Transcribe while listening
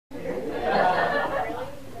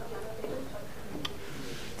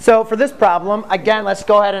So for this problem, again, let's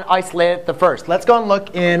go ahead and isolate it the first. Let's go and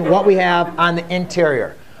look in what we have on the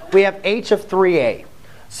interior. We have h of 3a.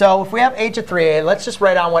 So if we have h of 3a, let's just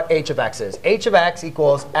write down what h of x is. h of x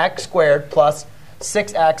equals x squared plus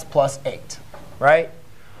 6x plus 8, right?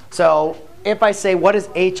 So if I say what is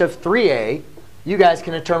h of 3a, you guys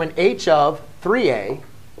can determine h of 3a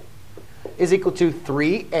is equal to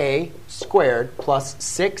 3a squared plus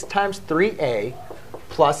 6 times 3a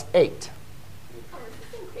plus 8.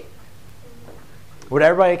 Would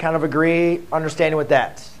everybody kind of agree, understanding with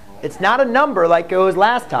that? It's not a number like it was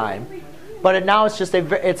last time, but now it's just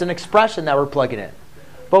it's an expression that we're plugging in.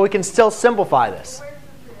 But we can still simplify this.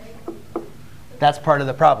 That's part of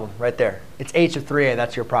the problem right there. It's h of 3a.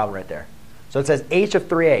 That's your problem right there. So it says h of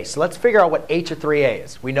 3a. So let's figure out what h of 3a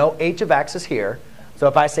is. We know h of x is here. So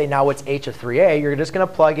if I say now what's h of 3a, you're just going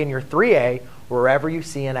to plug in your 3a wherever you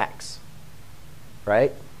see an x.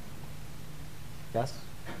 Right? Yes?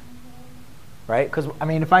 Right? Because, I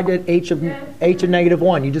mean, if I did h of negative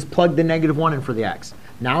 1, you just plug the negative 1 in for the x.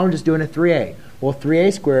 Now I'm just doing a 3a. Well,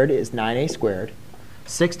 3a squared is 9a squared.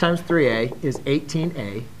 6 times 3a is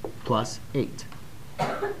 18a plus 8.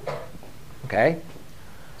 OK?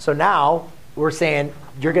 So now we're saying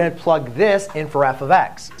you're going to plug this in for f of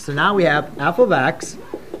x. So now we have f of x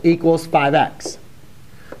equals 5x.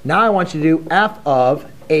 Now I want you to do f of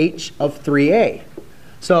h of 3a.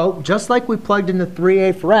 So just like we plugged in the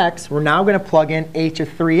 3a for x, we're now going to plug in h of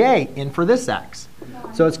 3a in for this x.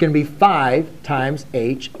 So it's going to be 5 times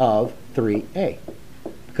h of 3a.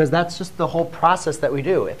 Because that's just the whole process that we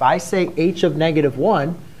do. If I say h of negative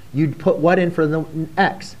 1, you'd put what in for the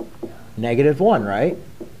x? Negative 1, right?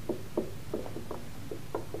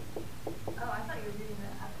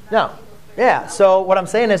 No. Yeah, so what I'm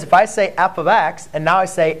saying is if I say f of x, and now I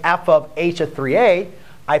say f of h of 3a,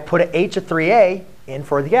 I put a h of 3a in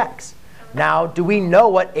for the x. Now, do we know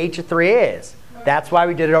what h of 3a is? That's why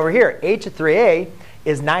we did it over here. H of 3a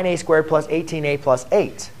is 9a squared plus 18a plus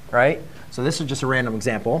 8, right? So this is just a random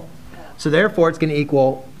example. So therefore, it's going to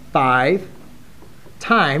equal 5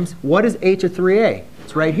 times, what is h of 3a?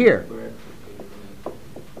 It's right here.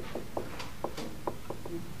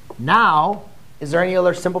 Now, is there any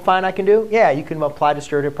other simplifying I can do? Yeah, you can apply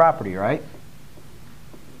distributive property, right?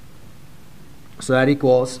 So that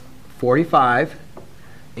equals 45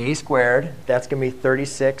 a squared. That's going to be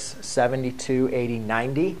 36, 72, 80,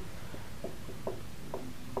 90.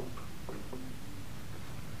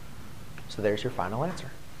 So there's your final answer.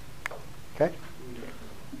 OK?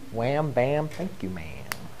 Wham, bam, thank you, man.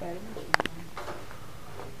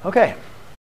 OK.